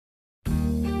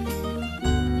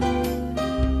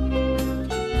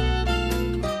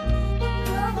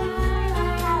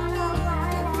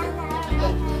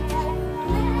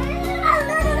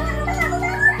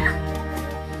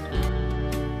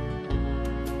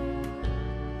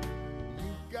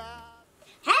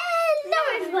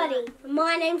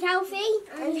My name's Alfie,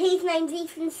 and his name's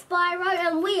Ethan Spyro,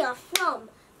 and we are from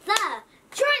the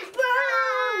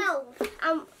TrenchBros!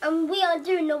 And we are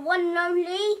doing the one and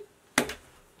only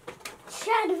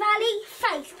Shadow Valley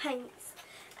face paints.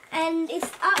 And it's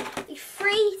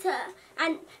free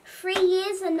and 3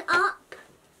 years and up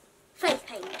face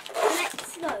paint.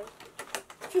 Let's go.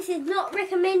 This is not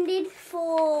recommended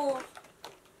for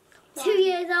 2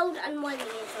 years old and 1 year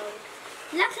old.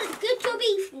 That's a good job,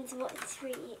 Ethan's what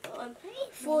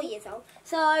 4 years old.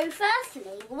 So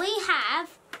firstly, we have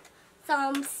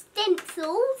some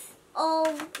stencils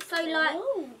of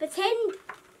pretend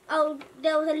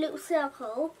there was a little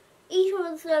circle. Each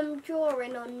one was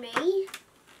drawing on me.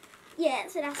 Yeah,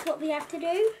 so that's what we have to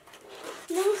do.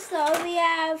 And also we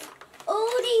have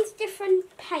all these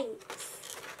different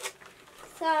paints.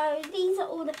 So these are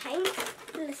all the paints.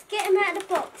 Let's get them out of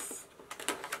the box.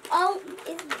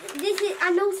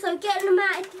 And also getting them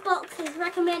out of the box is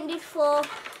recommended for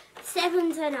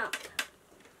 7s and up.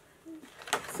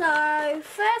 So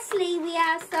firstly we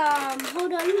have some,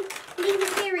 hold on, leave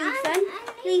it here Ethan,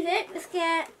 leave it, let's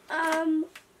get, I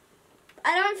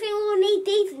don't think we'll need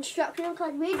these instructions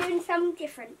because we're doing something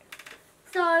different.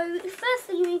 So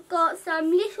firstly we've got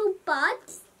some little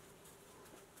buds.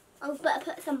 I'll better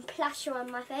put some plaster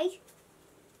on my face.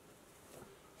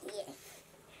 Yes.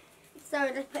 So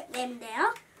let's put them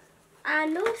there.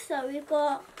 And also we've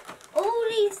got all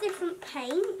these different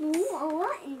paints. Ooh, I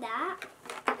want that.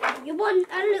 You want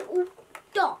a little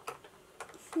dot?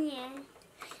 Yeah.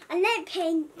 I like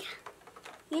pink.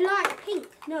 You like pink?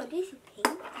 No, this is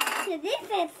pink. So this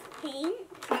is pink.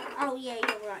 Oh yeah,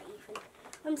 you're right, Ethan.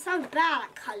 I'm so bad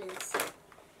at colours.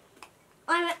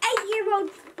 I'm an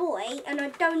 8-year-old boy and I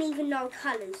don't even know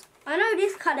colours. I know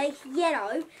this colour is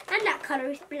yellow and that colour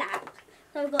is black.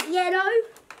 So we've got yellow,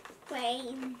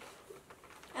 green,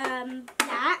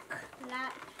 black,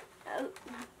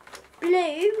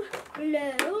 blue,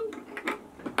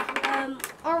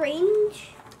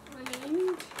 orange,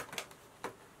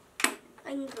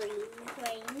 and green.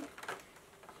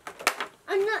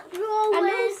 I'm not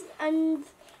drawing. And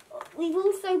we've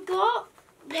also got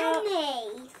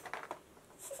pennies.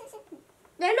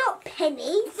 They're not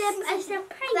pennies. It's a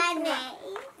penny.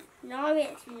 No,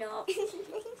 it's not.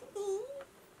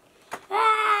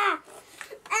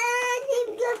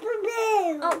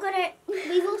 Oh, got it.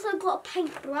 We've also got a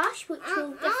paintbrush, which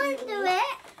will definitely do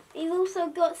it. We've also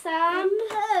got some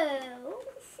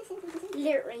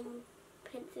lettering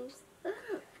pencils.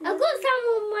 I've got some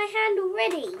on my hand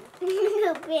already. Put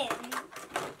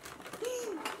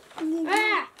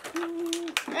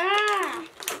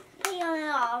on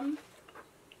your arm.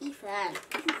 Ethan.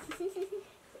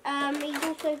 We've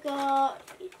also got.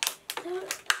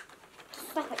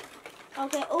 Stop it. I'll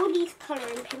get all these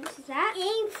colouring pencils out.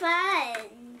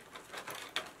 Ethan.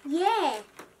 Yeah.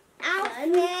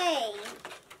 Alfie.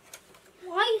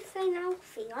 Why are you saying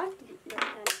Alfie? I didn't know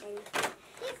that.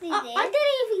 I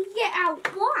didn't even get out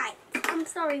white. I'm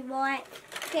sorry, white.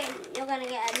 You're going to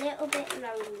get a little bit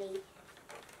lonely.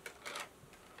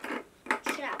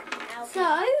 Shut up, Alfie. So,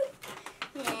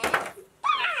 yeah.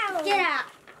 Get out.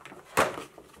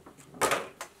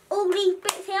 All these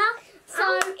bits here. So,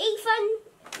 Ethan,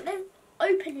 let's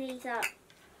open these up.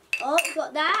 Oh, we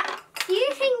got that. Do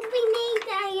you think we need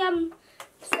a,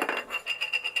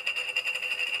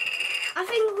 I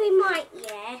think we might,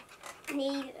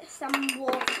 need some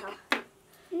water.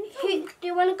 Do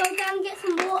you want to go down and get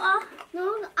some water?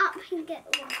 No, up and get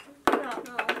water. No.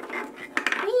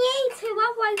 We need to,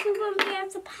 otherwise we won't be able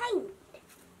to paint.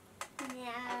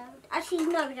 Yeah. Actually,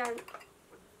 no, we don't.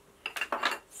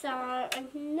 So,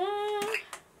 no.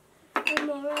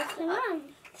 More open.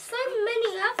 So many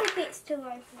other bits to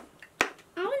open.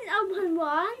 I want to open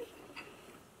one.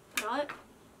 No.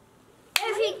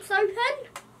 Everything's open.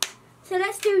 So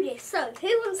let's do this. So who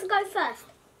wants to go first?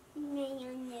 Me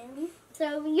and you.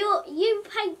 So you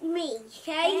paint me,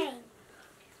 okay?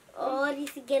 Oh,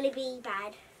 this is gonna be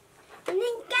bad. And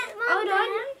then get my Hold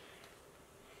on.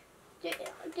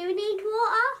 Do we need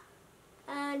water?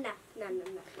 No.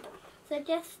 So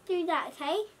just do that,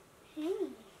 okay?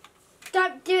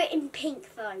 Don't do it in pink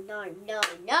though. No.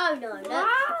 Why?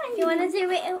 Do you want to do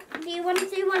it? Do you want to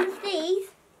do one of these?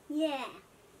 Yeah.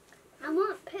 I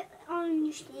want to put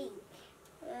orange ink.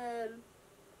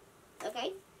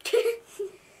 Okay.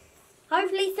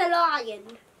 Hopefully it's a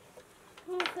lion.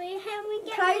 Hopefully, help me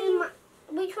get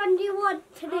Which one do you want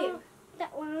to do?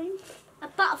 That one. A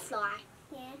butterfly.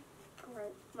 Yeah.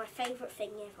 Great. My favourite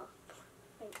thing ever.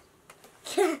 Thanks.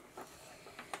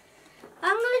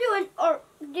 I'm gonna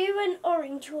do an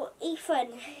orange for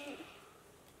Ethan.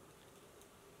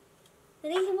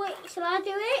 Shall I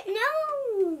do it?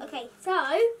 No. Okay, so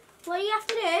what do you have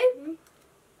to do?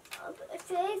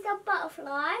 So here's the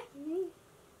butterfly.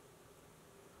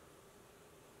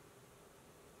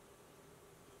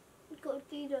 You've got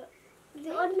to do that. Is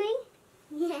it on me?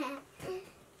 Yeah.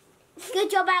 Good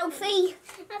job, Alfie.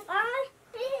 Yeah.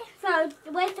 So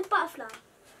where's the butterfly?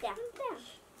 Yeah.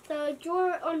 So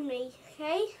draw it on me,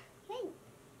 okay? Okay.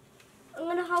 I'm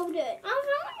gonna hold it. I don't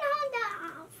know that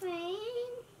outfit.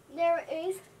 There it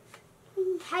is.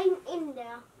 Paint in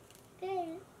there.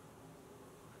 There.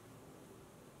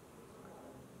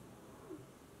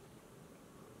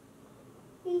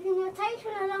 Ethan, you're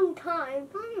taking a long time.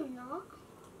 I'm not.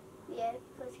 Yeah,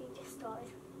 because you just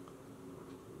started.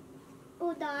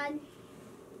 All done.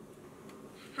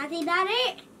 Has he done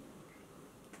it?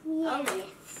 Yeah. Oh,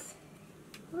 yes.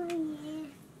 Oh, yeah.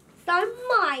 So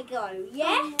my go,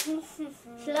 yeah?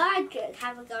 Shall I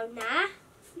have a go now?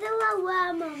 Do a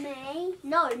worm on me.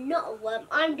 No, not a worm.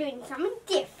 I'm doing something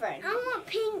different. I want a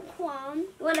pink one.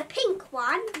 You want a pink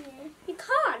one? Yeah. You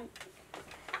can't.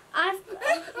 I want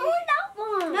that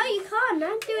one. No, you can't.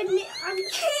 I'm doing it.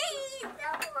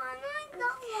 That one. I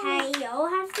got one. Okay, you'll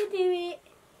have to do it.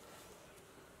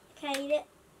 Okay,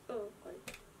 oh, God.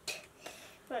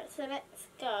 Right, so let's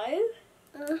go.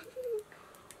 Ugh.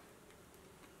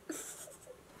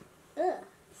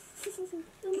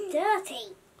 Dirty.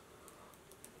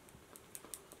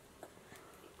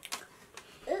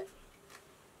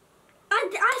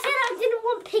 I said I didn't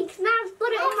want pink, now I've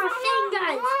got it on my fingers.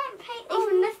 I want pink.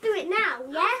 Even let's do it now,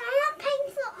 yeah? I want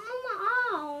pink on my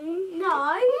arm. No,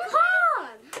 you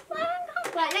can't. Why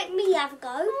don't I Right, let me have a go.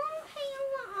 want pink on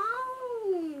my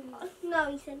arm? No,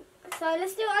 Ethan. So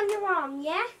let's do it on your arm,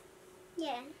 yeah?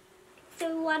 Yeah.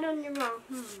 Do one on your arm.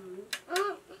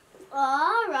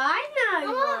 All right,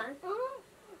 no one.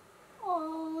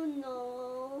 Oh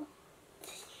no.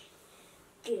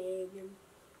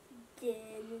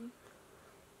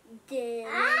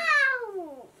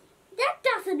 Ow! That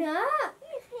doesn't hurt.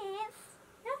 Yes.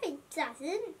 No, it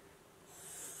doesn't.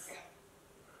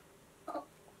 Oh.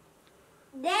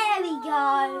 There we go.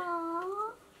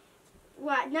 Oh.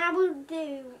 Right, now we'll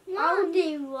do. No. I'll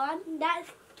do one.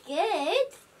 That's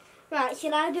good. Right,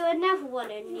 shall I do another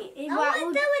one on you? I want to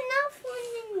do enough one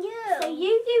than you. So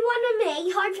you do one on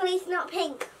me. Hopefully it's not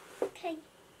pink. Okay.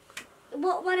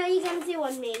 What one are you going to do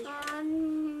on me?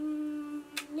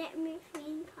 Let me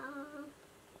think.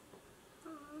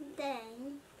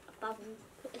 Then. Bubble.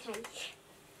 Okay.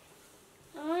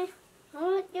 I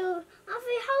want to do.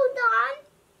 Alfie, hold on.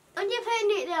 I'm just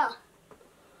putting it there.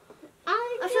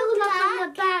 I I feel like I'm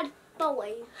a bad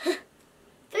boy. I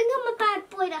think I'm a bad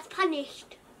boy that's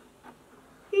punished.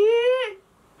 Yeah.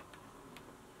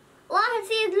 All I can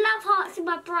see is love hearts in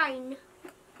my brain.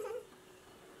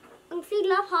 I can see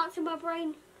love hearts in my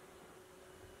brain.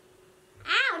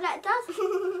 Ow, that does.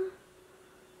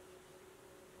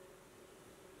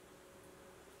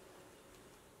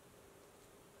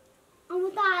 I'm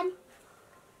done.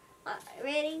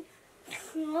 Ready?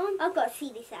 I've got to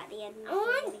see this at the end. I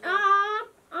want, if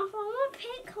I want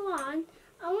pink one,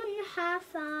 I want to have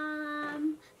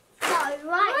So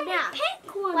right now,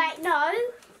 pink one. wait, no,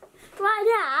 right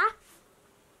now,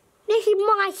 this is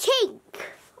my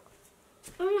kink.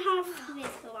 I want to have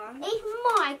this one. It's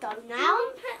my go now.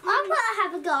 I've got to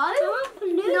have a go. I want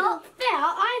blue. Not fair.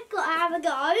 I've got to have a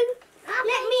go.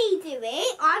 Let me do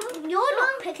it. You're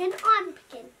not picking. I'm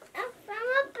picking. I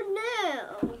want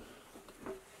blue.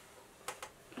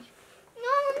 No,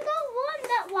 I don't want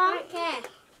that one. Okay.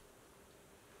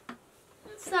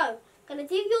 So, gonna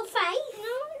do your face.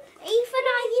 No. Ethan,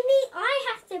 I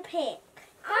have to pick.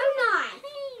 Don't I?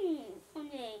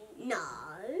 Pink. No.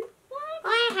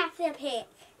 I have to pick.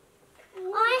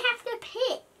 I have to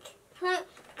pick.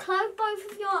 Close both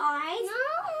of your eyes. No.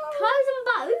 Close them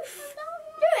both.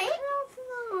 Do it.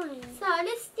 Fine. So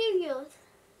let's do yours.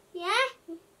 Yeah?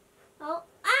 Oh,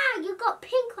 you got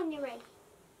pink on your ring.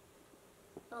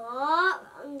 Oh,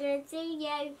 I'm gonna do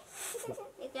you.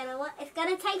 It's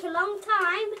gonna take a long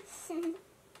time.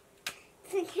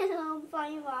 Take a long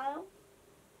while.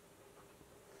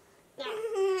 Oh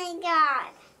my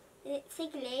God. Is it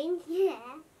tickling?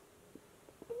 Yeah.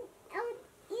 Oh,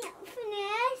 yeah,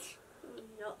 finish.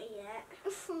 Not yet.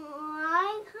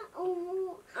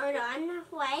 Oh. Hold on,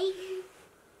 wait.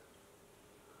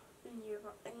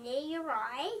 Near your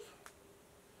eyes.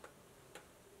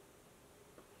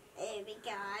 There we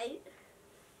go.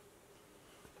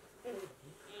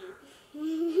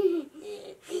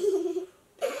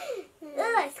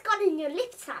 It's got in your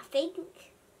lips, I think.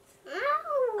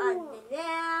 Ow. Under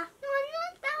there. No,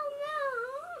 not down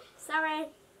there. Sorry.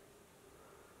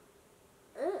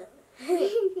 Ugh.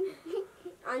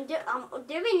 I'm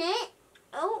doing it.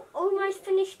 Oh, almost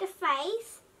finished the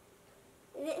face.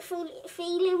 Is it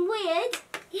feeling weird?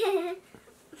 Yeah.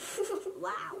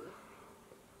 Wow.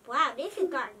 Wow, this is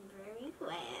going very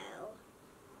well.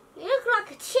 You look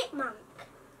like a chipmunk.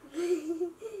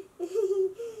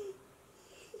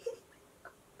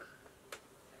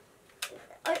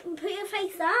 Put your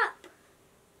face up.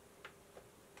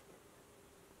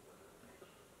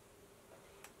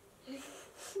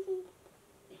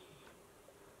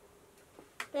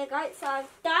 There you go, so I've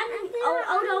done. Oh,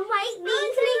 hold on, wait,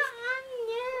 leave.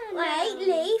 Wait,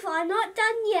 leave, I'm not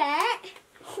done yet.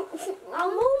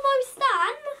 I'm almost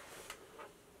done.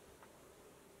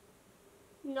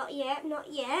 Not yet,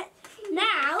 not yet.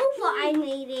 Now, what I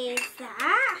need is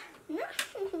that.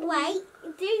 Wait,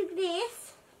 do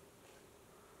this.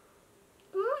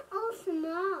 I'm all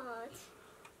smart.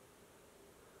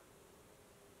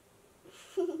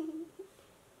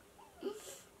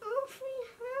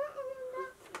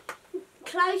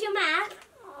 Close your mouth.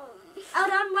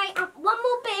 Hold on, wait, one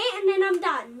more bit and then I'm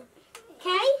done.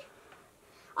 Okay?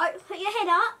 Alright, put your head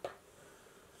up.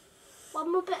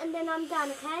 One more bit and then I'm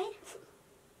done, okay?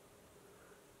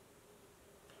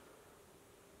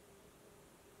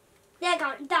 There you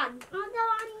go, done.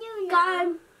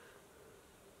 Go.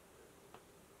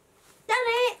 Done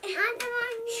it.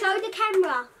 Show the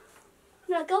camera.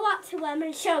 No, go up to them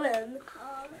and show them.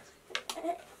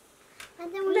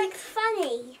 Looks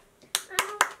funny.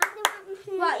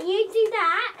 Right, you do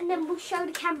that and then we'll show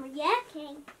the camera, yeah?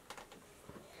 Okay.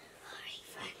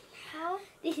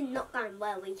 This is not going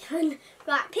well, Ethan.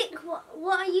 Right, pick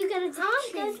what are you going to do?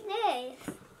 Does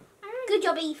this? Good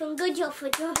job, Ethan. Good job for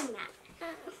doing that.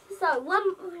 So, we'll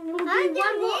do I'm one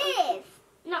more. this.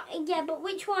 No, yeah, but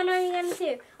which one are you going to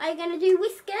do? Are you going to do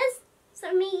whiskers?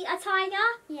 So, me, a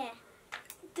tiger? Yeah.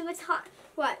 Do a tiger.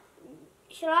 Right.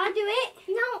 Shall I do it?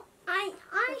 No,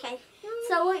 Okay.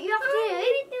 So, what you have to do... I'm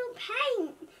going to do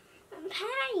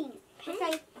paint.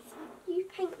 Okay. You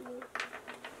paint me.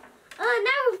 Oh,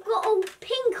 now we've got all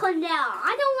pink on there.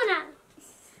 I don't want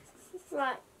to...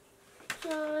 Right.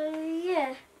 So,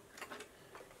 yeah.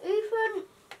 Ethan,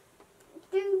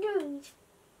 do.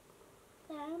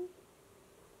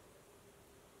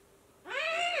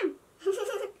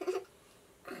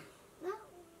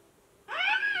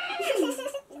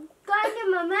 Go into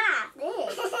my mouth.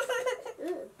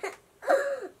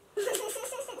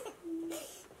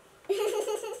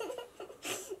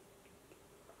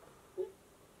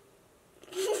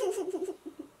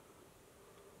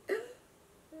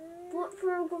 What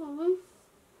for a woman?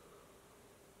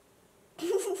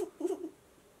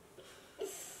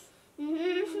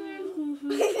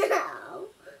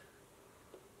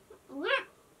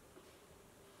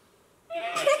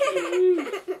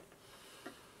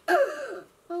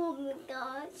 Oh my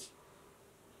gosh.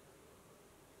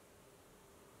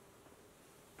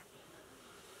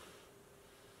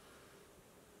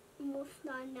 Almost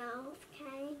done now,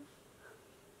 okay?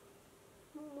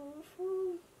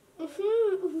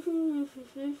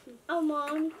 Oh,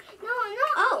 Mom. No.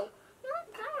 Oh. Not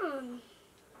done.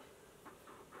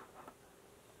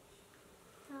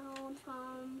 So,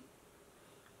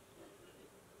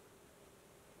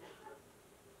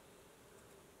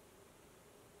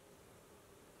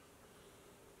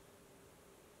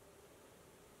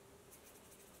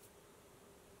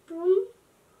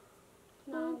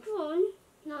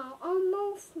 No,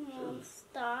 almost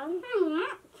done.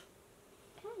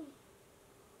 Okay.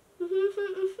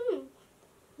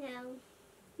 Now.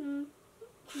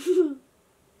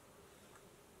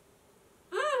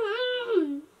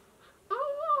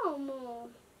 Oh, more.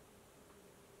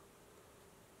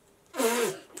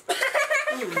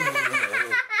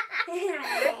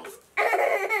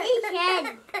 Ethan.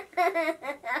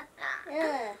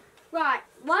 Right,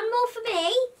 one more for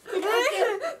me.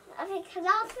 Okay, cause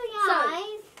I'll for your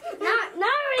eyes.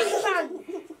 No, Ethan.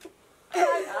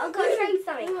 I've got to show you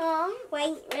something. Mom.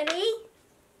 Wait, ready?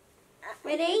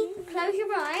 Close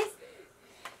your eyes.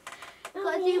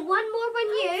 Got to do one more on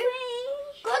you.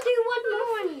 Got to do one more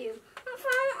on you.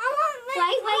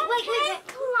 Wait.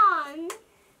 Come on.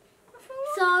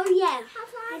 So, yeah.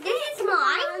 This is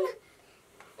mine.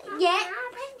 Yeah,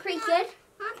 pretty good.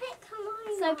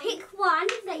 So pick one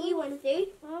that you want to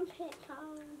do. I'll pick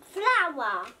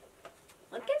Flower.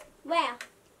 Okay. Where?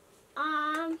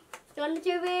 Do you want to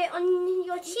do it on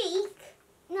your cheek?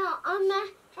 No, on my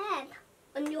head.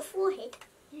 On your forehead?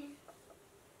 Yeah.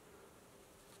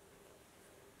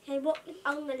 Okay, what?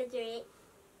 I'm going to do it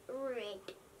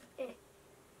red.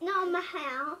 Not on my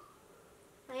hair.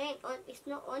 It's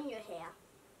not on your hair.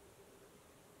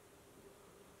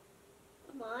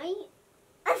 Why?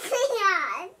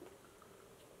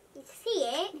 You see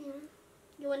it? Yeah.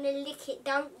 like it,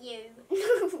 don't you?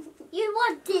 You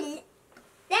want it.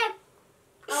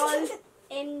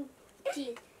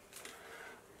 OMG.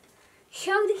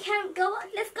 Show the cam.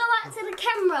 Let's go out to the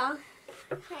camera.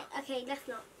 Okay, let's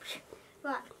not.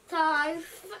 Right. So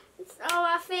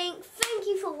I think thank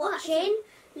you for watching.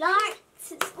 Like,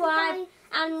 subscribe,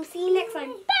 and see you next time.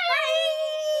 Bye.